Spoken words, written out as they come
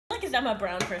because I'm a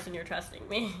brown person you're trusting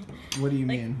me. What do you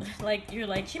like, mean? Like, you're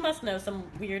like, she must know some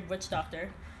weird witch doctor.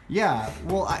 Yeah,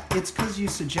 well, it's because you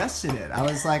suggested it. I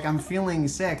was like, I'm feeling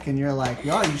sick, and you're like,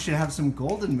 yo, you should have some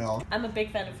golden milk. I'm a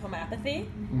big fan of homeopathy,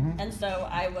 and so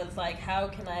I was like, how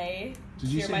can I Did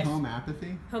you say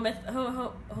homeopathy?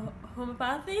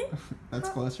 Homeopathy? That's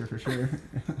closer for sure.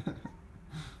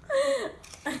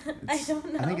 I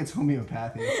don't know. I think it's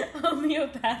homeopathy.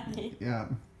 Homeopathy. Yeah.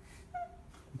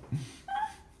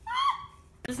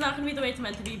 It's not going to be the way it's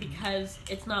meant to be because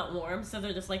it's not warm, so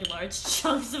they're just like large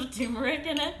chunks of turmeric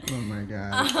in it. Oh my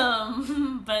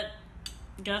god. But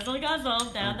guzzle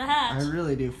down the hatch. I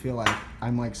really do feel like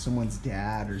I'm like someone's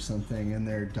dad or something, and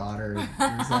their daughter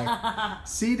is like,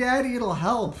 see, Daddy, it'll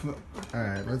help. All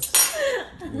right, let's.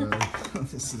 Whoa,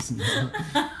 this is not.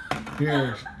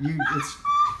 Here, it's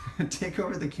take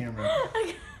over the camera.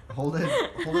 Okay. Hold it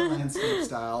landscape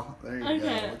style. There you go.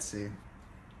 Let's see.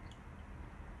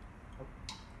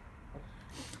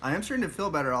 I am starting to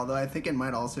feel better, although I think it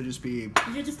might also just be...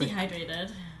 You're just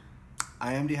dehydrated.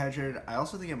 I am dehydrated. I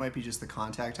also think it might be just the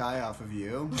contact high off of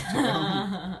you. Do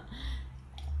I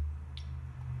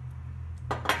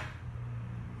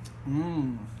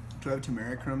have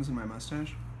turmeric crumbs in my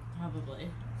mustache? Probably.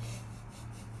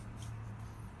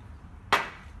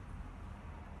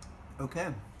 Okay.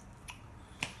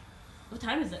 What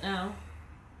time is it now?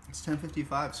 It's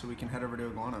 10:55, so we can head over to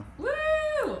Iguana.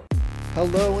 Woo!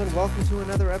 Hello and welcome to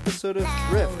another episode of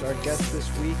Thrift. Our guest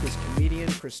this week is comedian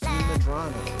Christine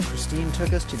Medrano. Christine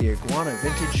took us to the Iguana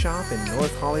Vintage Shop in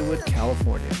North Hollywood,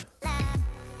 California.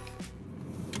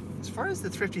 As far as the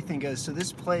thrifty thing goes, so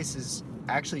this place is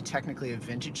actually technically a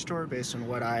vintage store based on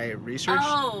what I researched.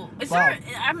 Oh, is there?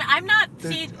 I'm not.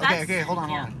 See, that's, okay, hold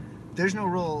on. There's no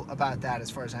rule about that as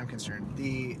far as I'm concerned.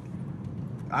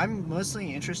 I'm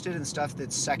mostly interested in stuff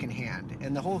that's secondhand,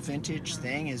 and the whole vintage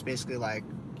thing is basically like,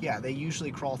 yeah, they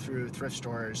usually crawl through thrift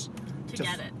stores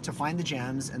to find the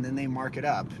gems, and then they mark it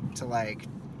up to, like,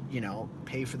 you know,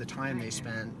 pay for the time they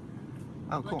spent.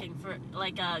 Oh, cool. Looking for,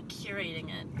 like, curating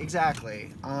it.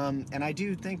 Exactly. And I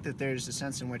do think that there's a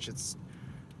sense in which it's,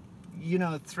 you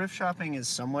know, thrift shopping is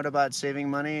somewhat about saving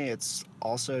money. It's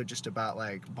also just about,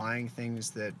 like, buying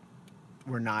things that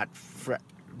were not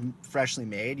freshly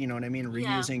made, you know what I mean?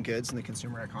 Reusing goods in the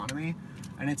consumer economy.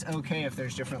 And it's okay if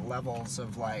there's different levels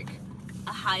of, like,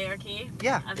 a hierarchy.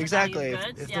 Yeah, exactly.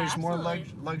 If there's more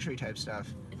luxury type stuff.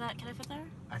 Can I fit there?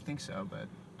 I think so, but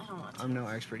I don't want to. I'm no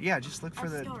expert. Yeah, just look for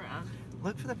go around.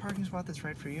 Look for the parking spot that's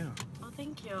right for you. Oh,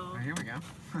 thank you. Oh, here we go.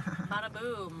 Bada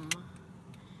boom.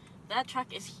 That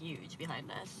truck is huge behind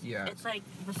us. Yeah. It's like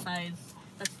the size.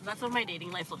 That's what my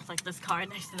dating life looks like. This car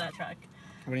next to that truck.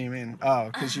 What do you mean? Oh,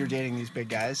 because you're dating these big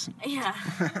guys? Yeah.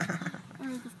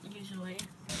 Usually.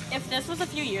 If this was a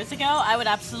few years ago, I would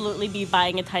absolutely be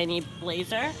buying a tiny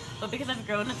blazer. But because I've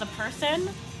grown as a person,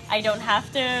 I don't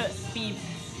have to be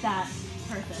that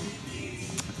person.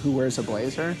 Who wears a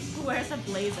blazer? Who wears a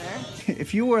blazer?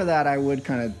 If you wore that, I would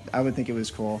think it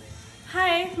was cool.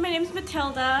 Hi, my name's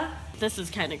Matilda. This is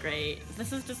kind of great.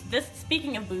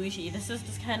 Speaking of bougie, this is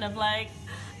just kind of like,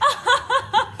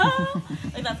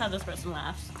 like that's how this person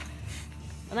laughs.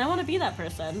 And I want to be that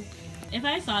person. If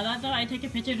I saw that, though, I'd take a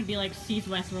picture to be like, sees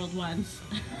Westworld once.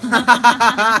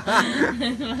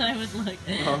 That's what I would look.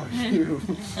 Oh, shoot.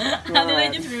 How did I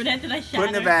just ruin it? Did I shatter? Put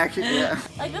in the back, yeah.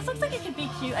 Like, this looks like it could be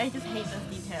cute. I just hate this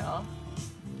detail.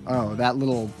 Oh, that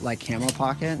little, like, camo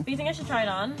pocket? Do you think I should try it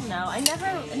on? No, it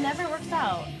never works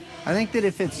out. I think that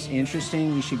if it's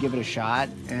interesting, you should give it a shot,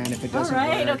 and if it doesn't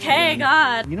Alright, work, okay, then,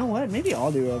 God. You know what? Maybe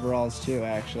I'll do overalls, too,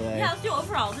 actually. Yeah, let's do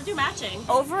overalls. Let's do matching.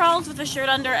 Overalls with a shirt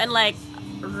under and, like,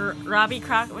 Robbie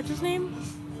Crockett, what's his name?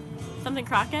 Something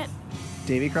Crockett?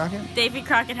 Davy Crockett? Davy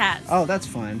Crockett hats. Oh, that's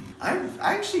fun. I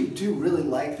actually do really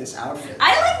like this outfit.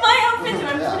 I like my outfit too.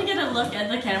 I'm just gonna get a look at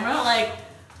the camera. Like,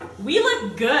 we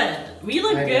look good. We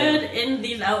look good in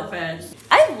these outfits.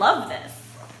 I love this.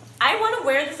 I want to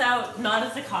wear this out, not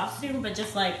as a costume, but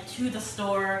just like to the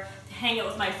store, to hang out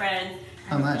with my friends.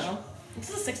 How much? This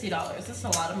is $60. This is a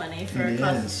lot of money for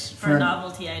for a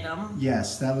novelty item.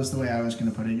 Yes, that was the way I was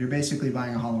going to put it. You're basically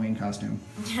buying a Halloween costume.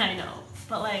 Yeah, I know.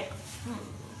 But like,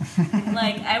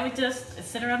 like I would just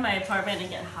sit around my apartment and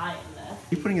get high in this.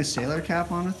 You putting a sailor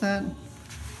cap on with that?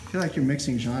 I feel like you're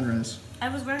mixing genres. I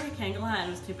was wearing a Kangol hat and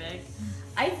it was too big.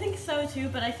 I think so too,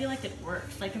 but I feel like it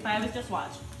works. Like if I was just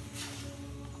watch.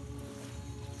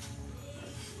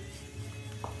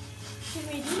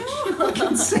 That's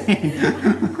insane.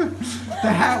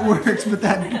 The hat works, but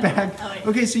that bag. Oh,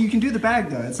 okay, so you can do the bag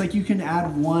though. It's like you can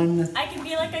add one. I can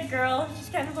be like a girl,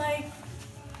 just kind of like,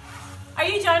 are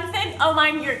you Jonathan? Oh,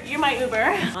 you're my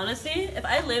Uber. Honestly, if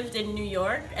I lived in New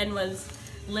York and was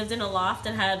lived in a loft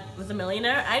and was a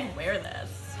millionaire, I'd wear this.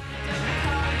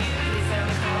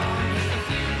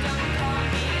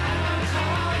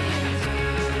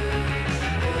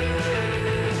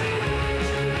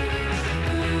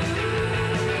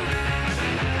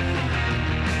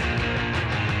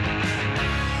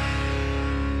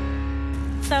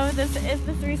 So this is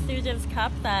the Three Stooges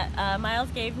cup that Miles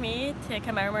gave me to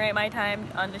commemorate my time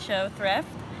on the show Thrift.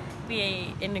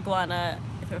 We in Iguana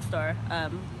thrift store.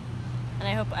 And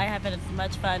I hope I have as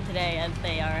much fun today as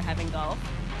they are having golf.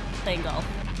 Playing golf,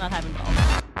 not having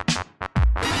golf.